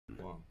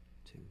1,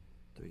 2,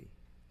 3.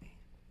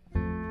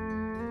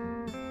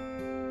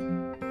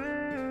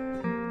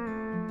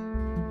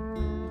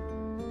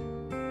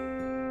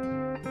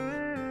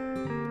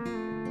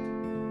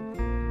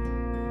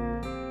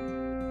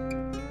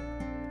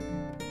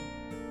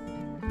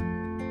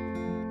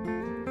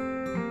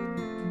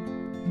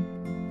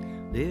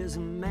 There's a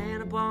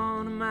man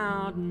upon a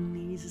mountain,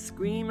 he's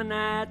screaming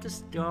at the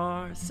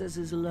stars, says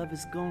his love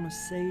is gonna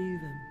save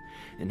him,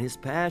 and his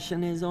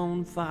passion is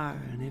on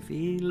fire. And if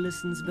he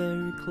listens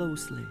very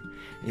closely,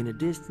 in the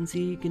distance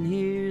he can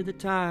hear the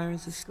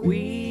tires a squealing.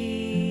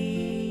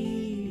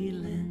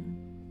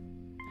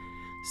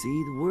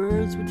 See, the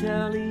words we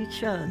tell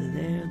each other,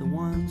 they're the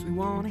ones we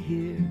want to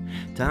hear.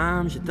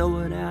 Times you throw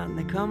it out and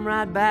they come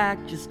right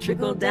back, just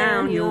trickle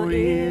down your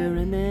ear.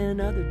 And then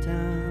other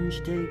times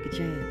you take a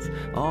chance,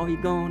 all you're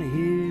gonna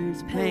hear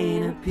is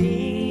pain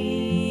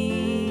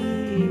appealing.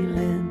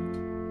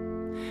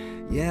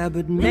 Yeah,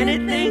 but many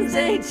things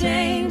they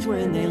change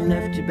when they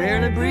left you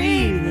barely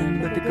breathing.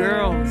 But the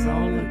girls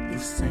all look the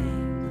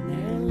same when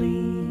they're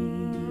leaving.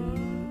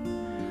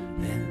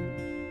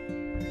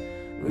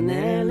 When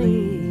they're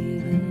leaving.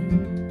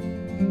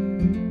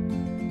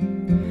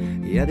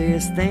 Yeah,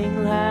 this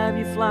thing'll have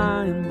you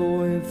flying,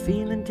 boy,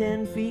 feeling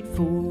 10 feet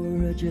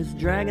 4, just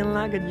dragging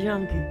like a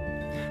junkie,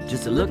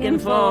 just looking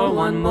for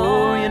one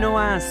more. You know,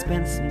 I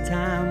spent some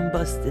time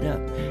busted up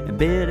and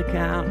bed a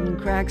counting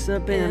cracks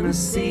up in the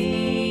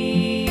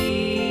ceiling.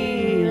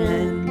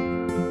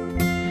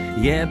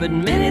 Yeah, but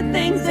many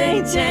things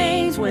they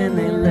change when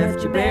they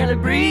left you barely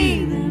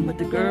breathing. But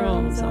the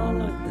girls all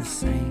look the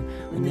same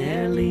when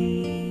they're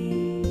leaving.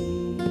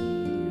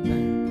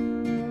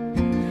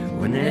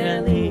 When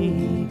they're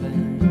leaving.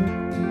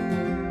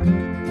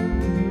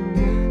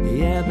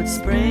 Yeah, but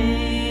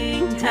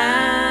springtime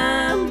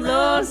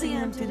blows the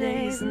empty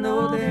days, and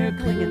though they're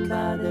clinging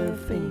by their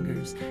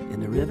fingers in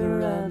the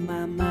river of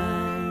my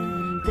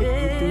mind,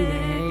 take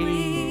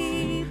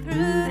me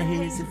through the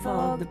hazy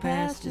fog, the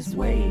past just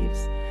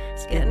waves,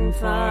 it's getting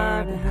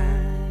far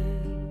behind.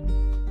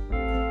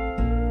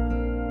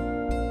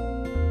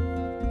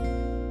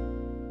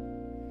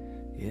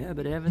 Yeah,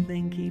 but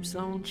everything keeps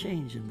on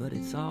changing, but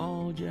it's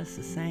all just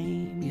the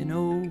same, you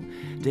know,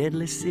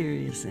 deadly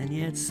serious and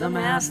yet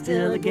somehow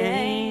still a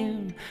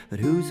game. But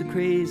who's the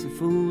crazy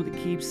fool that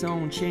keeps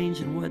on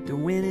changing what the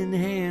winning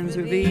hands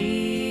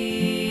revealing?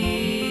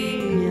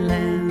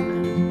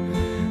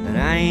 And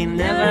I ain't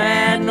never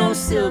had no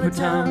silver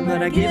tongue,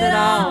 but I give it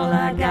all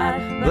I got.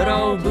 But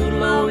old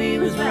Boodle, he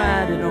was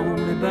right, it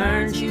only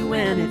burns you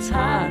when it's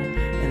hot,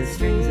 and the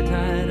strings are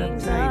tied up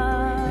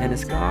tight. And the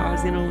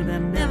scars, you know, they're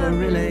never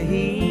really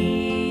healing.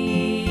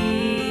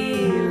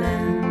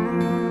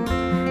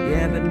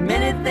 Yeah, but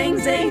many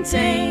things ain't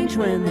changed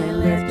when they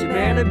left you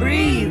barely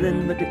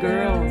breathing. But the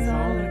girls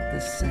all look the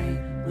same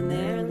when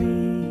they're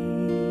leaving.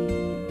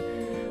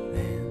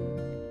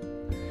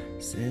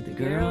 Said the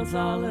girls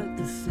all look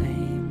the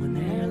same when